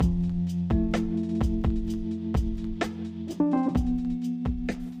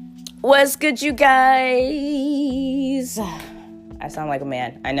What's good, you guys? I sound like a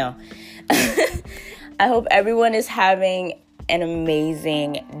man, I know. I hope everyone is having an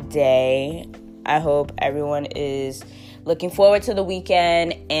amazing day. I hope everyone is looking forward to the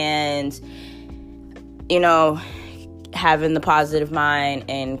weekend and, having the positive mind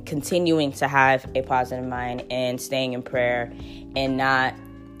and continuing to have a positive mind and staying in prayer and not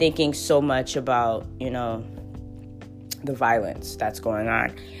thinking so much about, the violence that's going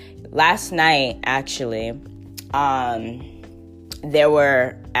on. Last night, actually, there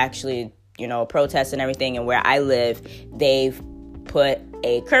were actually, protests and everything. And where I live, they've put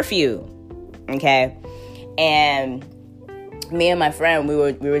a curfew. Okay. And me and my friend, we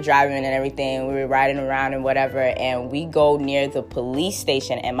were driving and everything. We were riding around and whatever. And we go near the police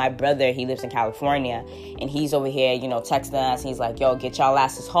station. And my brother, he lives in California. And he's over here, texting us. He's like, yo, get y'all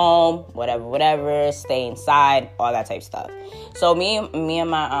asses home. Whatever. Stay inside. All that type stuff. So me and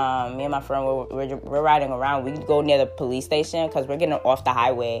my friend, we're riding around. We go near the police station because we're getting off the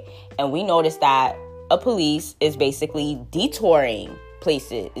highway. And we noticed that a police is basically detouring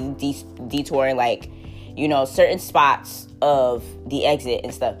places. Detouring, certain spots of the exit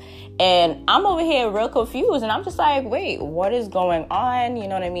and stuff. And I'm over here real confused. And I'm just like, wait, what is going on? You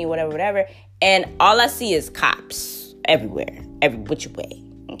know what I mean? Whatever. And all I see is cops everywhere, every which way.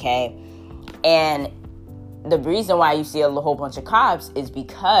 Okay. And the reason why you see a whole bunch of cops is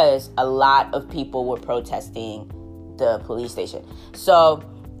because a lot of people were protesting the police station. So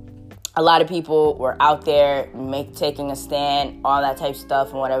a lot of people were out there taking a stand, all that type of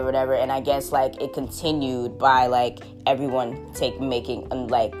stuff and whatever. And I guess it continued by everyone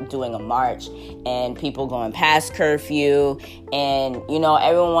doing a march and people going past curfew. And,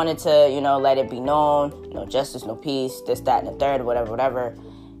 everyone wanted to, let it be known, no justice, no peace, this, that, and the third, whatever,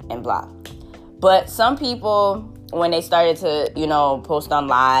 and blah. But some people, when they started to, post on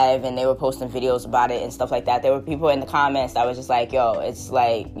live and they were posting videos about it and stuff like that, there were people in the comments that was just like, yo, it's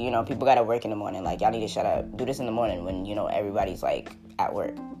people got to work in the morning. Y'all need to shut up. Do this in the morning when, everybody's at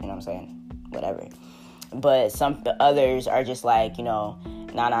work. You know what I'm saying? Whatever. But some others are just like, nah.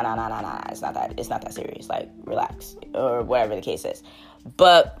 It's not that serious. Relax or whatever the case is.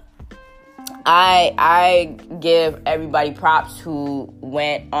 But I give everybody props who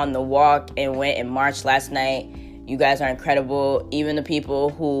went on the walk and went and marched last night. You guys are incredible. Even the people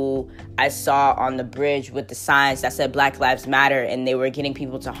who I saw on the bridge with the signs that said Black Lives Matter and they were getting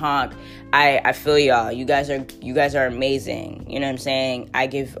people to honk. I feel y'all. You guys are amazing. You know what I'm saying? I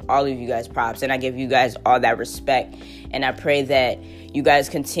give all of you guys props and I give you guys all that respect. And I pray that you guys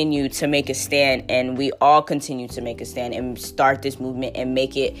continue to make a stand and we all continue to make a stand and start this movement and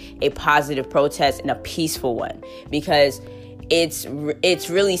make it a positive protest and a peaceful one. Because it's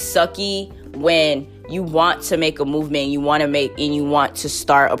really sucky when you want to make a movement, you want to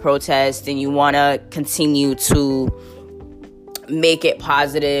start a protest and you want to continue to make it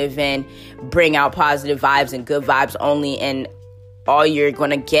positive and bring out positive vibes and good vibes only, and all you're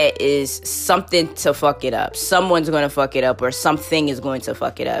going to get is something to fuck it up. Someone's going to fuck it up or something is going to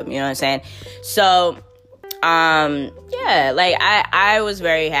fuck it up. You know what I'm saying? So, I was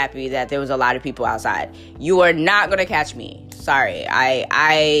very happy that there was a lot of people outside. You are not going to catch me. Sorry.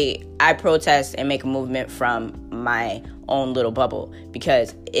 I protest and make a movement from my own little bubble,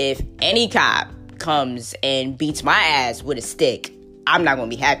 because if any cop comes and beats my ass with a stick, I'm not going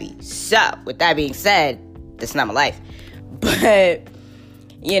to be happy. So, with that being said, that's not my life. But,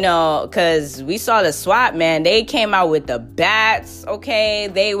 because we saw the SWAT, man, they came out with the bats, okay?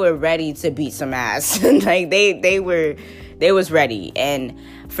 They were ready to beat some ass. They was ready. And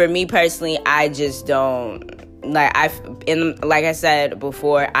for me personally, I just don't, like I said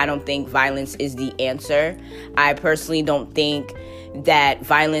before, I don't think violence is the answer. I personally don't think that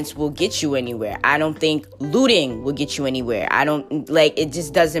violence will get you anywhere. I don't think looting will get you anywhere. It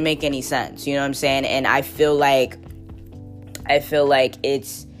just doesn't make any sense. You know what I'm saying? And I feel like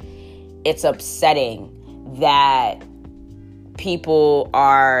it's upsetting that people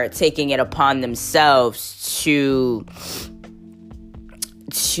are taking it upon themselves to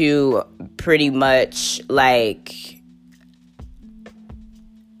pretty much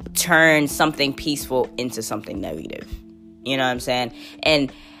turn something peaceful into something negative. You know what I'm saying?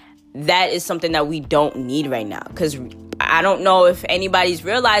 And that is something that we don't need right now, because I don't know if anybody's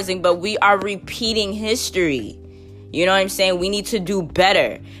realizing, but we are repeating history. You know what I'm saying? We need to do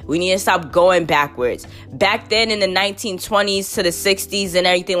better. We need to stop going backwards. Back then in the 1920s to the 60s and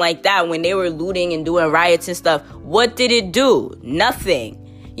everything like that, when they were looting and doing riots and stuff, what did it do? Nothing.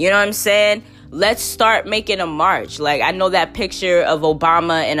 You know what I'm saying? Let's start making a march. Like, I know that picture of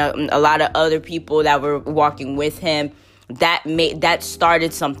Obama and a lot of other people that were walking with him. that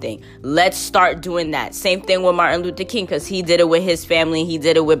started something. Let's start doing that. Same thing with Martin Luther King, because he did it with his family. He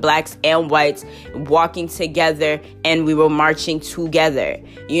did it with blacks and whites walking together, and we were marching together.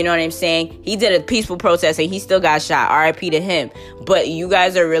 You know what I'm saying? He did a peaceful protest and he still got shot. RIP to him. But you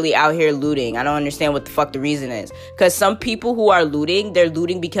guys are really out here looting. I don't understand what the fuck the reason is. Because some people who are looting, they're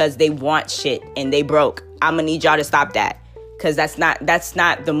looting because they want shit and they broke. I'm gonna need y'all to stop that, because that's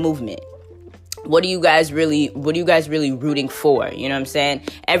not the movement. What are you guys really rooting for? You know what I'm saying?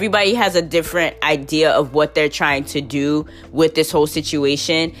 Everybody has a different idea of what they're trying to do with this whole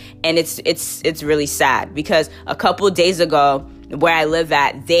situation. And it's really sad, because a couple of days ago, where I live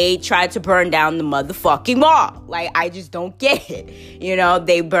at, they tried to burn down the motherfucking mall. Like, I just don't get it. You know,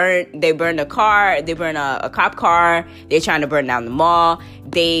 they burned a car, they burned a cop car, they're trying to burn down the mall.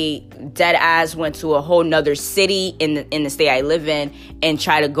 They dead ass went to a whole nother city in the state I live in and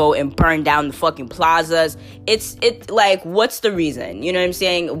try to go and burn down the fucking plazas. It's like, what's the reason? You know what I'm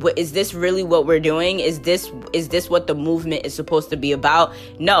saying? Is this really what we're doing? Is this what the movement is supposed to be about?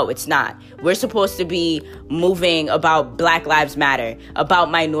 No, it's not. We're supposed to be moving about Black Lives Matter,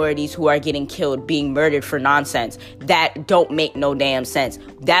 about minorities who are getting killed, being murdered for nonsense that don't make no damn sense.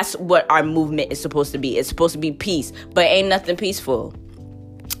 That's what our movement is supposed to be. It's supposed to be peace, but ain't nothing peaceful.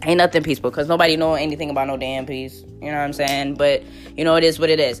 Ain't nothing peaceful, because nobody know anything about no damn peace. You know what I'm saying? But, you know, it is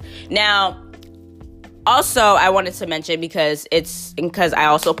what it is. Now, also, I wanted to mention, because I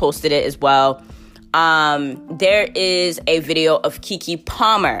also posted it as well. There is a video of Keke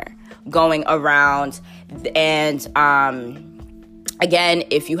Palmer going around, and again,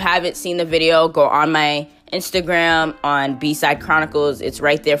 if you haven't seen the video, go on my Instagram on B-Side Chronicles. It's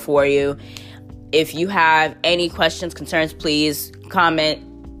right there for you. If you have any questions, concerns, please comment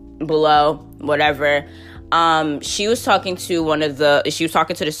below, whatever. She was talking to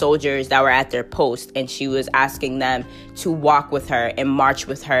the soldiers that were at their post, and she was asking them to walk with her and march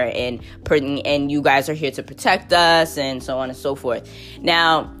with her, and you guys are here to protect us, and so on and so forth.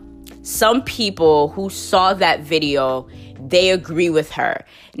 Now, some people who saw that video, they agree with her.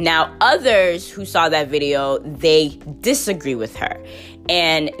 Now, others who saw that video, they disagree with her,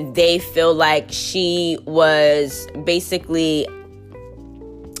 and they feel like she was basically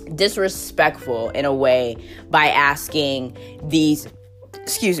disrespectful in a way by asking these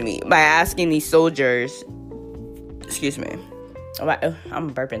soldiers,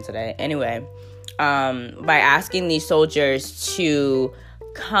 I'm burping today. Anyway, by asking these soldiers to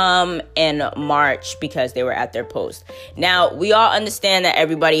come and march because they were at their post. Now, we all understand that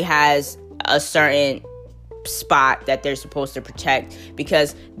everybody has a certain spot that they're supposed to protect,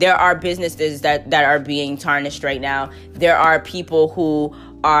 because there are businesses that are being tarnished right now. There are people who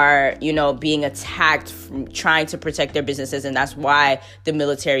are, you know, being attacked from trying to protect their businesses, and that's why the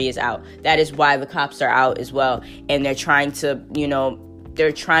military is out. That is why the cops are out as well, and they're trying to, you know,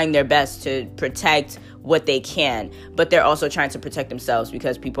 they're trying their best to protect what they can, but they're also trying to protect themselves,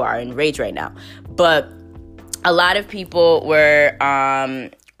 because people are enraged right now. But a lot of people were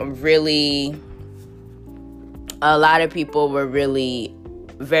really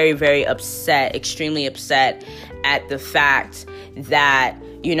very, very upset, extremely upset at the fact that,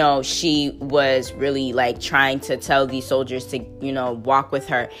 you know, she was really like trying to tell these soldiers to, you know, walk with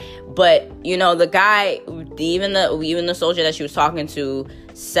her. But, you know, the guy, even the soldier that she was talking to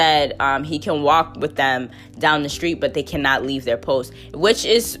said he can walk with them down the street, but they cannot leave their post, which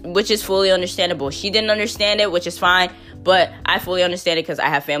is fully understandable. She didn't understand it, which is fine, but I fully understand it, because I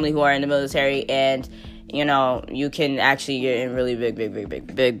have family who are in the military, and you know, you can actually get in really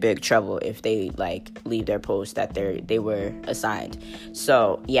big trouble if they like leave their post that they were assigned.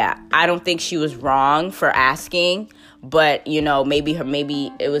 So yeah, I don't think she was wrong for asking, but you know, maybe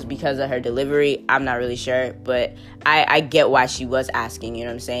it was because of her delivery. I'm not really sure, but I get why she was asking. You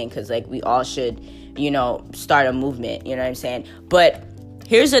know what I'm saying? Because like, we all should, you know, start a movement. You know what I'm saying? But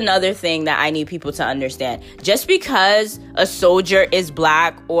here's another thing that I need people to understand. Just because a soldier is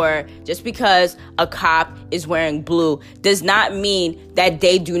black, or just because a cop is wearing blue, does not mean that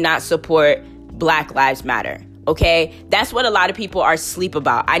they do not support Black Lives Matter. Okay? That's what a lot of people are asleep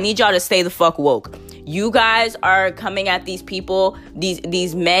about. I need y'all to stay the fuck woke. You guys are coming at these people,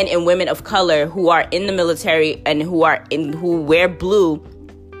 these men and women of color who are in the military and who wear blue,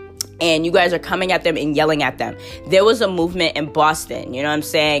 and you guys are coming at them and yelling at them. There was a movement in Boston, you know what I'm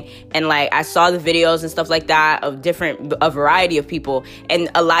saying? And like, I saw the videos and stuff like that of a variety of people, and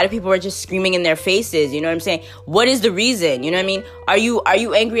a lot of people were just screaming in their faces, you know what I'm saying? What is the reason? You know what I mean? Are you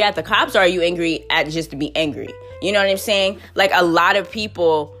angry at the cops, or are you angry at just to be angry? You know what I'm saying? Like, a lot of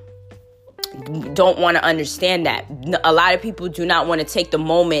people don't want to understand that. A lot of people do not want to take the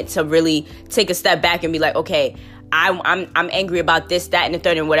moment to really take a step back and be like, okay, I'm angry about this, that, and the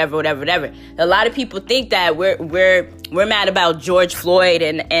third, and whatever. A lot of people think that we're mad about George Floyd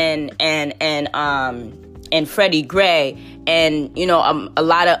and Freddie Gray and a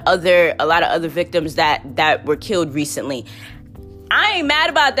lot of other victims that were killed recently. I ain't mad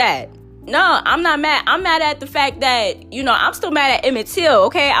about that. No, I'm not mad. I'm mad at the fact that, I'm still mad at Emmett Till,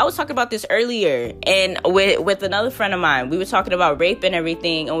 okay? I was talking about this earlier and with another friend of mine. We were talking about rape and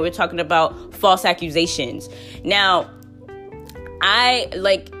everything, and we were talking about false accusations. Now,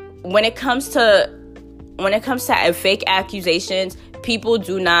 when it comes to fake accusations, people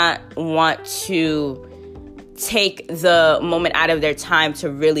do not want to take the moment out of their time to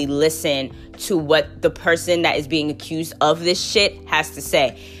really listen to what the person that is being accused of this shit has to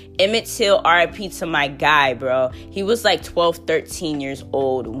say. Emmett Till, RIP to my guy, bro. He was like 12, 13 years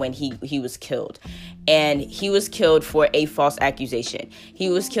old when he was killed. And he was killed for a false accusation. He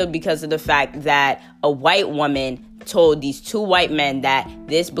was killed because of the fact that a white woman told these two white men that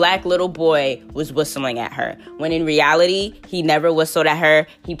this black little boy was whistling at her. When in reality, he never whistled at her.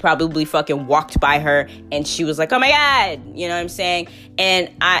 He probably fucking walked by her and she was like, oh my God. You know what I'm saying? And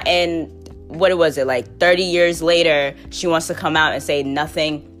what was it? Like 30 years later, she wants to come out and say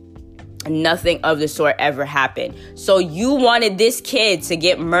nothing of the sort ever happened. So you wanted this kid to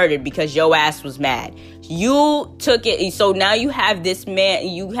get murdered because your ass was mad. You took it. So now you have this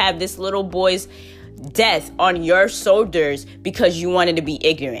little boy's death on your shoulders because you wanted to be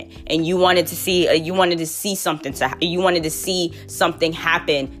ignorant and you wanted to see something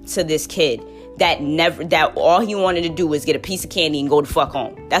happen to this kid that all he wanted to do was get a piece of candy and go the fuck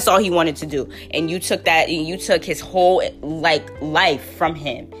home. That's all he wanted to do. And you took that and you took his whole life from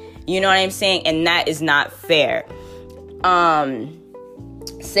him. You know what I'm saying? And that is not fair.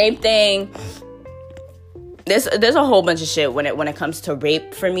 Same thing. There's a whole bunch of shit when it comes to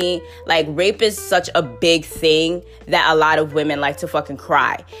rape for me. Like, rape is such a big thing that a lot of women like to fucking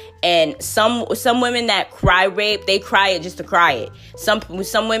cry. And some women that cry rape, they cry it just to cry it. Some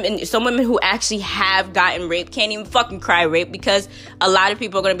women who actually have gotten raped can't even fucking cry rape because a lot of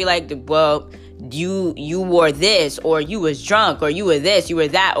people are gonna be like, well, you wore this, or you was drunk, or you were this, you were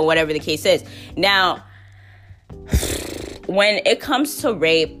that, or whatever the case is. Now, when it comes to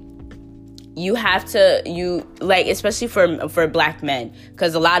rape, you have to, especially for black men,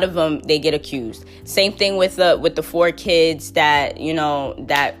 because a lot of them, they get accused. Same thing with the 4 kids that,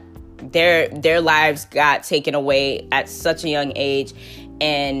 that their lives got taken away at such a young age.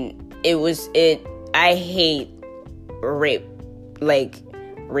 And I hate rape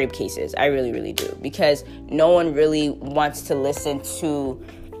cases. I really, really do. Because no one really wants to listen to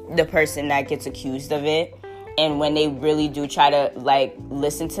the person that gets accused of it. And when they really do try to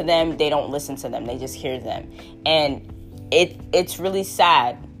listen to them, they don't listen to them. They just hear them. And it's really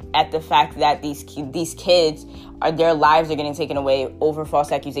sad at the fact that these kids their lives are getting taken away over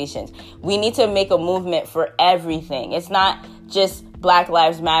false accusations. We need to make a movement for everything. It's not just Black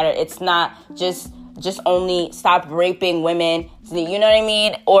Lives Matter. It's not just only stop raping women, you know what I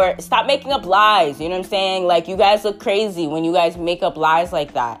mean? Or stop making up lies, you know what I'm saying? Like, you guys look crazy when you guys make up lies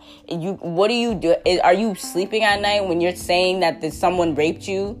like that. What do you do? Are you sleeping at night when you're saying that someone raped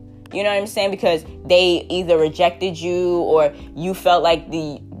you? You know what I'm saying? Because they either rejected you or you felt like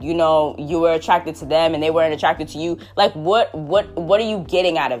you were attracted to them and they weren't attracted to you. Like, what are you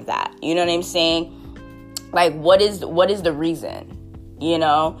getting out of that? You know what I'm saying? Like, what is the reason?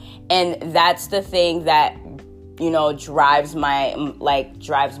 And that's the thing that, drives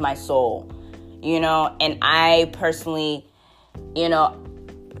my soul, and I personally,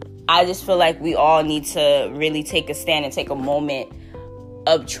 I just feel like we all need to really take a stand and take a moment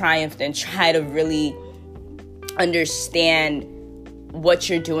of triumph and try to really understand what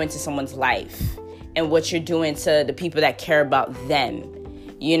you're doing to someone's life and what you're doing to the people that care about them,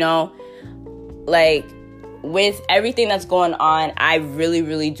 with everything that's going on. I really,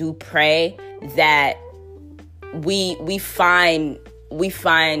 really do pray that we find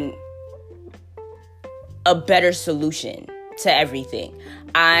a better solution to everything.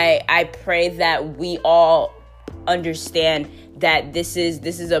 I pray that we all understand that this is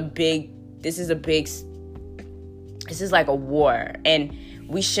like a war, and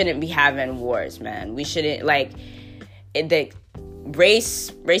we shouldn't be having wars, man. We shouldn't, racism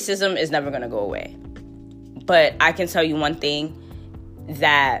is never gonna go away. But I can tell you one thing,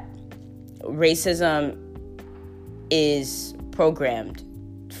 that racism is programmed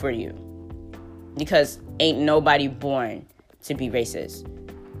for you, because ain't nobody born to be racist.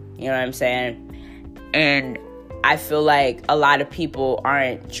 You know what I'm saying? And I feel like a lot of people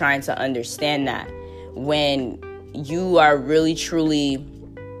aren't trying to understand that. When you are really truly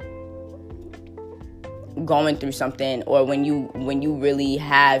going through something, or when you really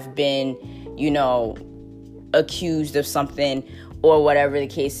have been, accused of something, or whatever the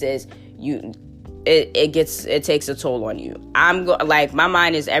case is, it takes a toll on you. My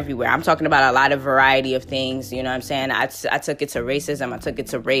mind is everywhere. I'm talking about a lot of variety of things. You know what I'm saying? I took it to racism. I took it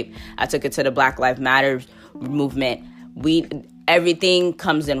to rape. I took it to the Black Lives Matter movement. Everything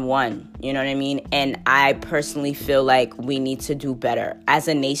comes in one. You know what I mean? And I personally feel like we need to do better. As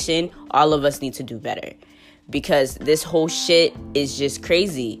a nation, all of us need to do better, because this whole shit is just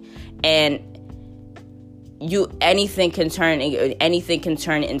crazy. And anything can turn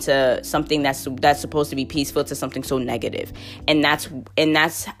into something that's supposed to be peaceful to something so negative. And that's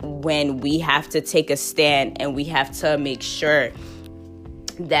when we have to take a stand, and we have to make sure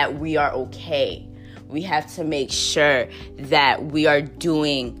that we are okay. We have to make sure that we are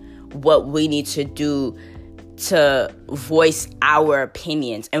doing what we need to do to voice our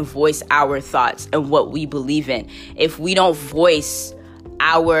opinions and voice our thoughts and what we believe in. If we don't voice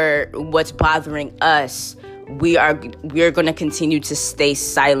what's bothering us, we are going to continue to stay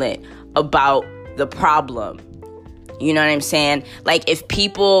silent about the problem. You know what I'm saying? Like, if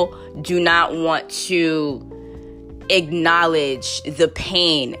people do not want to acknowledge the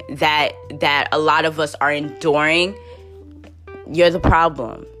pain that a lot of us are enduring, you're the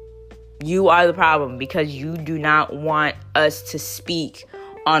problem. You are the problem, because you do not want us to speak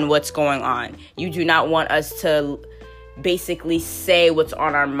on what's going on. You do not want us to basically say what's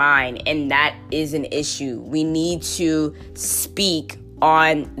on our mind, and that is an issue. We need to speak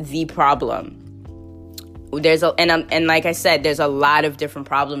on the problem. And like I said, there's a lot of different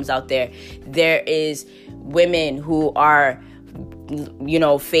problems out there. There is women who are,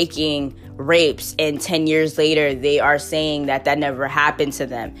 faking rapes, and 10 years later they are saying that never happened to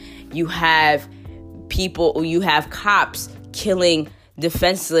them. You have cops killing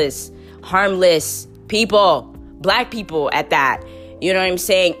defenseless, harmless people, Black people at that. You know what I'm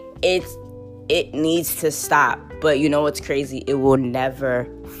saying? It needs to stop. But you know what's crazy? It will never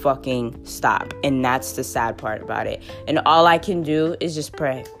fucking stop. And that's the sad part about it. And all I can do is just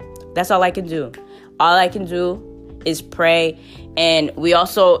pray. That's all I can do. All I can do is pray. And we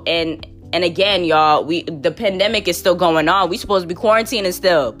also, and again, y'all, the pandemic is still going on. We supposed to be quarantining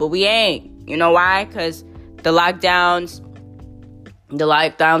still, but we ain't. You know why? Because the lockdowns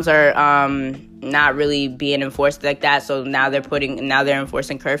are not really being enforced like that. So now they're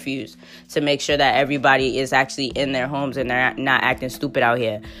enforcing curfews to make sure that everybody is actually in their homes and they're not acting stupid out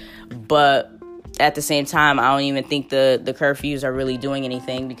here. But at the same time, I don't even think the curfews are really doing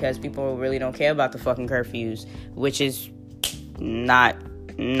anything, because people really don't care about the fucking curfews, which is not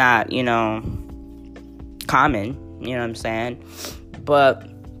common. You know what I'm saying? But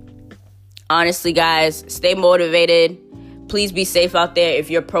honestly, guys, stay motivated. Please be safe out there. If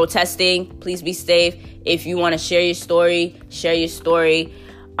you're protesting, please be safe. If you want to share your story, share your story.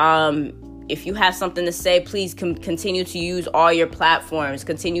 If you have something to say, please continue to use all your platforms.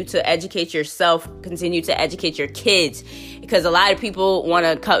 Continue to educate yourself. Continue to educate your kids, because a lot of people want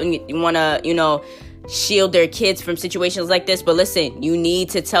to shield their kids from situations like this. But listen, you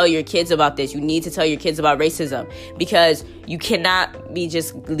need to tell your kids about this. You need to tell your kids about racism, because you cannot be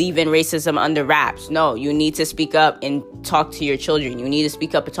just leaving racism under wraps. No, you need to speak up and talk to your children. You need to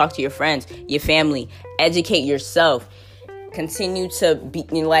speak up and talk to your friends, your family. Educate yourself. Continue to be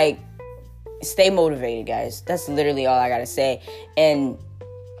stay motivated, guys. That's literally all I gotta say. And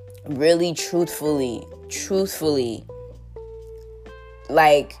really, truthfully,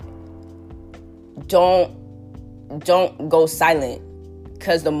 don't go silent,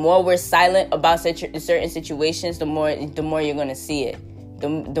 because the more we're silent about certain situations, the more you're gonna see it.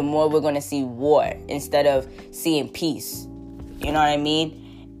 The more we're gonna see war instead of seeing peace. You know what I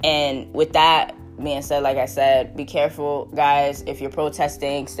mean? And with that being said, like I said, be careful, guys. If you're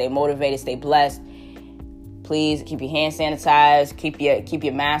protesting, stay motivated, stay blessed. Please keep your hands sanitized, keep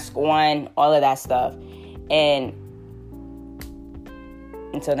your mask on, all of that stuff. And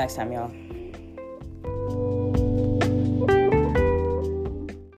until next time, y'all.